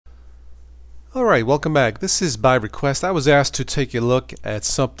Alright, welcome back. This is by request. I was asked to take a look at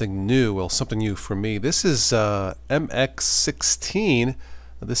something new, well, something new for me. This is MX16.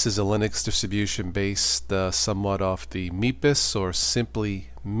 This is a Linux distribution based somewhat off the Mepis or simply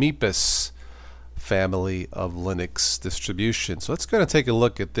Mepis family of Linux distribution. So let's go and take a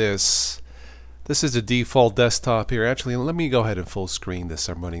look at this. This is the default desktop here. Actually, let me go ahead and full screen this.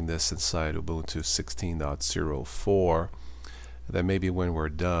 I'm running this inside Ubuntu 16.04. Then maybe when we're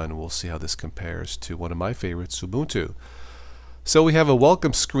done, we'll see how this compares to one of my favorites, Ubuntu. So we have a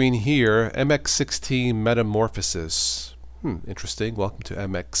welcome screen here, MX16 Metamorphosis. Interesting. Welcome to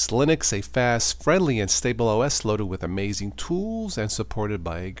MX Linux, a fast, friendly, and stable OS loaded with amazing tools and supported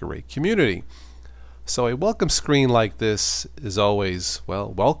by a great community. So a welcome screen like this is always,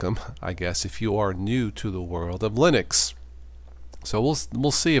 well, welcome, I guess, if you are new to the world of Linux. So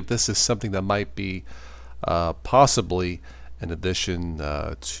we'll see if this is something that might be possibly in addition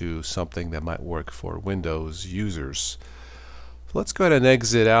to something that might work for Windows users. So let's go ahead and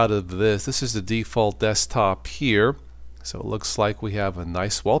exit out of this. This is the default desktop here. So it looks like we have a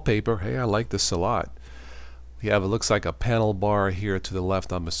nice wallpaper. Hey, I like this a lot. We have, it looks like a panel bar here to the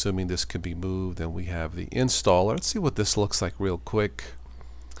left. I'm assuming this can be moved. And we have the installer. Let's see what this looks like real quick.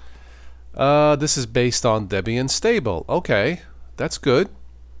 This is based on Debian Stable. Okay, that's good.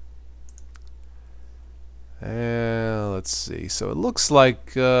 And let's see, so it looks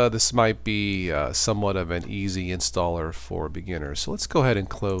like this might be somewhat of an easy installer for beginners. So let's go ahead and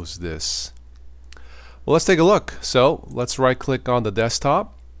close this. Well, let's take a look. So let's right click on the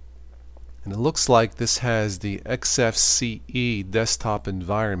desktop, and it looks like this has the XFCE desktop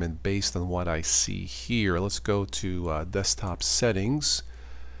environment based on what I see here. Let's go to desktop settings.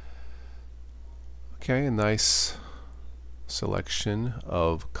 Okay, a nice selection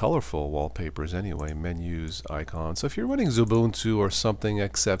of colorful wallpapers anyway, menus, icons. So if you're running Ubuntu or something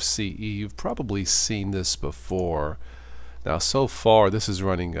XFCE, you've probably seen this before. Now so far this is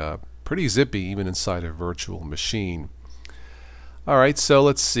running pretty zippy even inside a virtual machine. Alright, so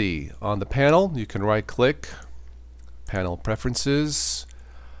let's see. On the panel you can right click, panel preferences.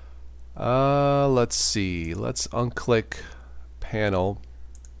 Let's see, let's unclick panel.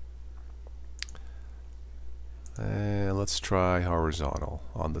 And let's try horizontal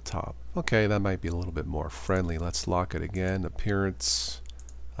on the top. Okay, that might be a little bit more friendly. Let's lock it again. Appearance,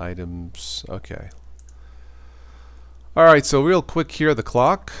 items. Okay. Alright, so real quick here, the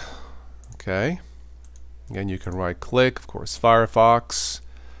clock. Okay. Again, you can right click, of course, Firefox.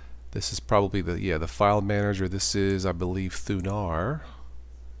 This is probably the file manager. This is, I believe, Thunar.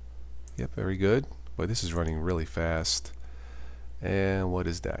 Yep, very good. Boy, this is running really fast. And what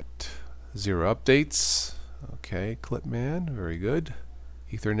is that? 0 updates. Okay, Clipman, very good.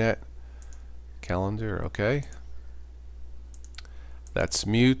 Ethernet, calendar, okay. That's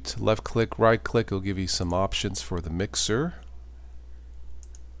mute. Left click, right click will give you some options for the mixer.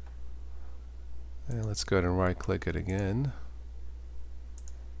 And let's go ahead and right click it again.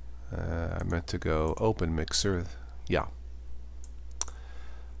 I meant to go open mixer. Yeah.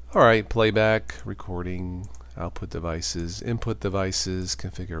 Alright, playback, recording, output devices, input devices,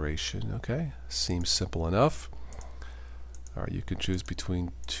 configuration. Okay, seems simple enough. Alright, you can choose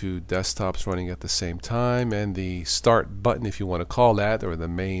between two desktops running at the same time, and the start button, if you want to call that, or the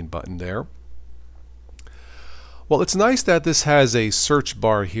main button there. Well, it's nice that this has a search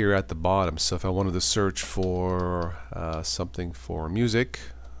bar here at the bottom. So if I wanted to search for something for music,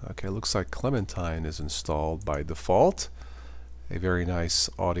 okay, looks like Clementine is installed by default. A very nice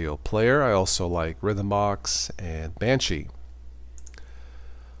audio player. I also like Rhythmbox and Banshee.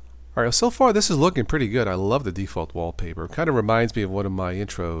 Alright, so far this is looking pretty good. I love the default wallpaper. It kind of reminds me of one of my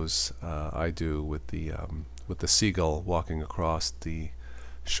intros I do with the seagull walking across the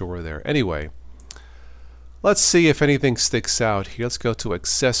shore there. Anyway, let's see if anything sticks out here. Let's go to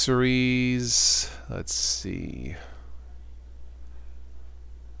accessories. Let's see.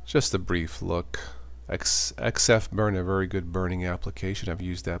 Just a brief look. XFburn, a very good burning application. I've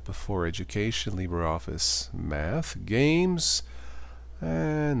used that before. Education, LibreOffice, Math, Games,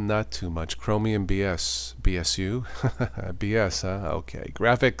 and not too much. Chromium BSU, BS, huh? Okay.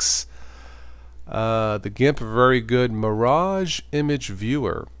 Graphics, the GIMP, very good. Mirage Image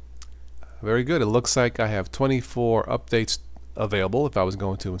Viewer, very good. It looks like I have 24 updates available if I was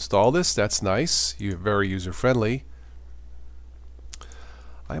going to install this. That's nice. You're very user-friendly.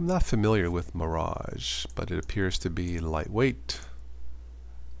 I am not familiar with Mirage, but it appears to be lightweight.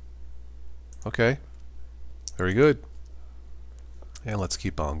 Okay, very good. And let's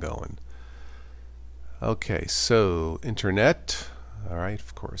keep on going. Okay, so Internet. All right,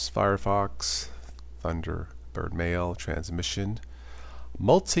 of course, Firefox, Thunderbird Mail, Transmission.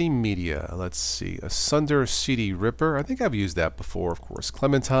 Multimedia. Let's see. Asunder CD Ripper. I think I've used that before, of course.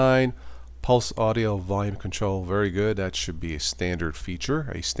 Clementine. Pulse Audio Volume Control. Very good. That should be a standard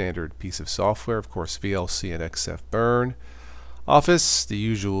feature, a standard piece of software. Of course, VLC and XF Burn. Office, the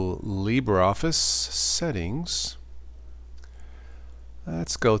usual LibreOffice settings.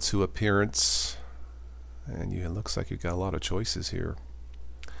 Let's go to Appearance. And it looks like you've got a lot of choices here.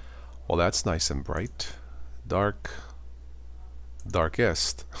 Well, that's nice and bright. Dark.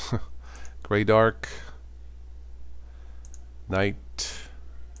 Darkest. Gray dark. Night.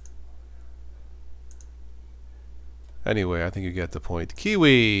 Anyway, I think you get the point.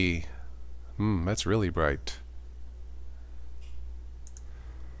 Kiwi. That's really bright.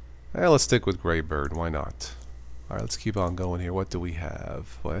 Let's stick with Graybird. Why not? Alright, let's keep on going here. What do we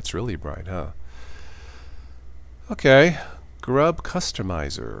have? Well, that's really bright, huh? Okay. Grub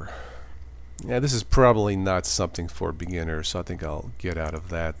Customizer. Yeah, this is probably not something for beginners, so I think I'll get out of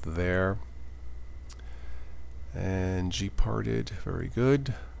that there. And G-parted. Very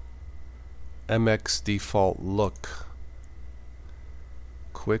good. MX default look.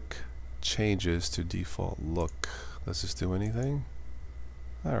 Quick changes to default look. Does this do anything?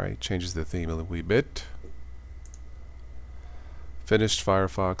 Alright, changes the theme a wee bit. Finished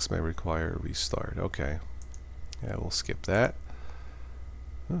Firefox may require a restart. Okay. Yeah, we'll skip that.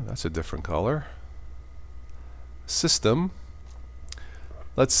 Oh, that's a different color. System.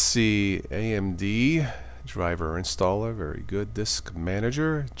 Let's see. AMD. Driver installer. Very good. Disk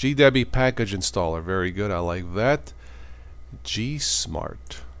manager. GDebi package installer. Very good. I like that.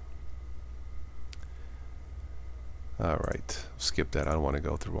 G-Smart. Alright, skip that. I don't want to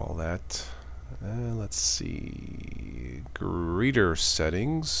go through all that. Let's see. Greeter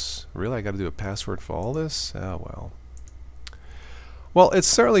settings. Really? I got to do a password for all this? Oh, well. Well, it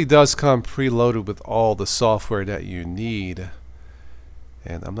certainly does come preloaded with all the software that you need.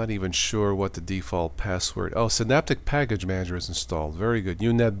 And I'm not even sure what the default password. Oh, Synaptic Package Manager is installed. Very good.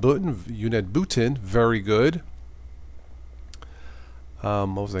 Unedbootin. Very good.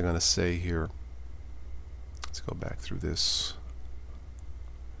 What was I going to say here? Let's go back through this.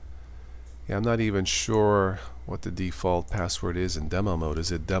 Yeah, I'm not even sure what the default password is in demo mode. Is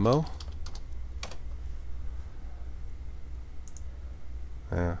it demo?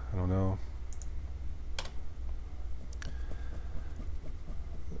 I don't know.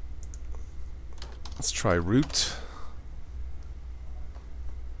 Let's try root.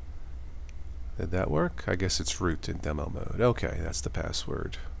 Did that work? I guess it's root in demo mode. Okay, that's the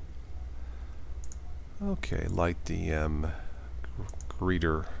password. Okay, light DM,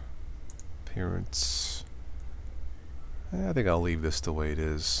 greeter, appearance. I think I'll leave this the way it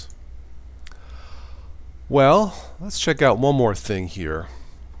is. Well, let's check out one more thing here.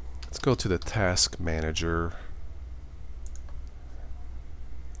 Let's go to the task manager.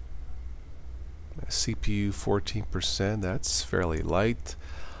 CPU 14%, that's fairly light.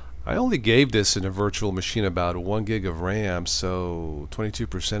 I only gave this in a virtual machine about 1 gig of RAM, so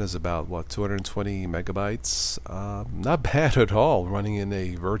 22% is about, what, 220 megabytes? Not bad at all running in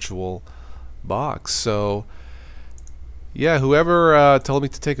a virtual box. So, yeah, whoever told me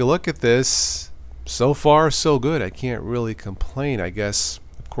to take a look at this, so far so good. I can't really complain. I guess,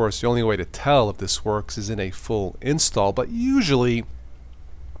 of course, the only way to tell if this works is in a full install, but usually,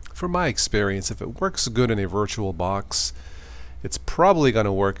 from my experience, if it works good in a virtual box, it's probably going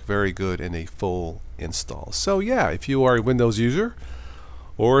to work very good in a full install. So yeah, if you are a Windows user,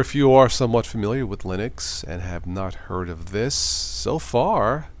 or if you are somewhat familiar with Linux and have not heard of this so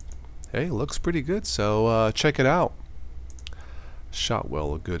far, hey, looks pretty good. So check it out.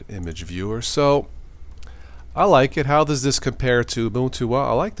 Shotwell, a good image viewer. So I like it. How does this compare to Ubuntu? Well,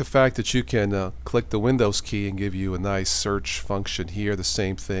 I like the fact that you can click the Windows key and give you a nice search function here. The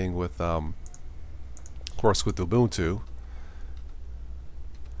same thing with, of course, with Ubuntu.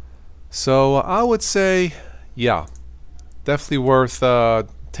 So I would say, yeah, definitely worth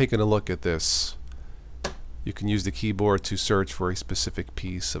taking a look at this. You can use the keyboard to search for a specific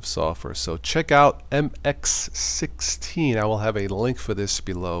piece of software. So check out MX16. I will have a link for this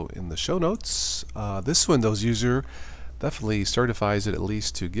below in the show notes. This Windows user definitely certifies it at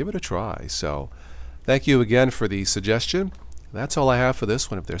least to give it a try. So thank you again for the suggestion. That's all I have for this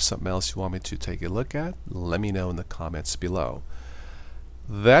one. If there's something else you want me to take a look at, let me know in the comments below.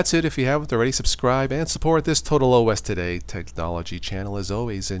 That's it. If you haven't already, subscribe and support this Total OS Today technology channel. As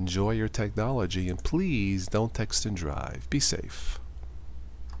always, enjoy your technology and please don't text and drive. Be safe.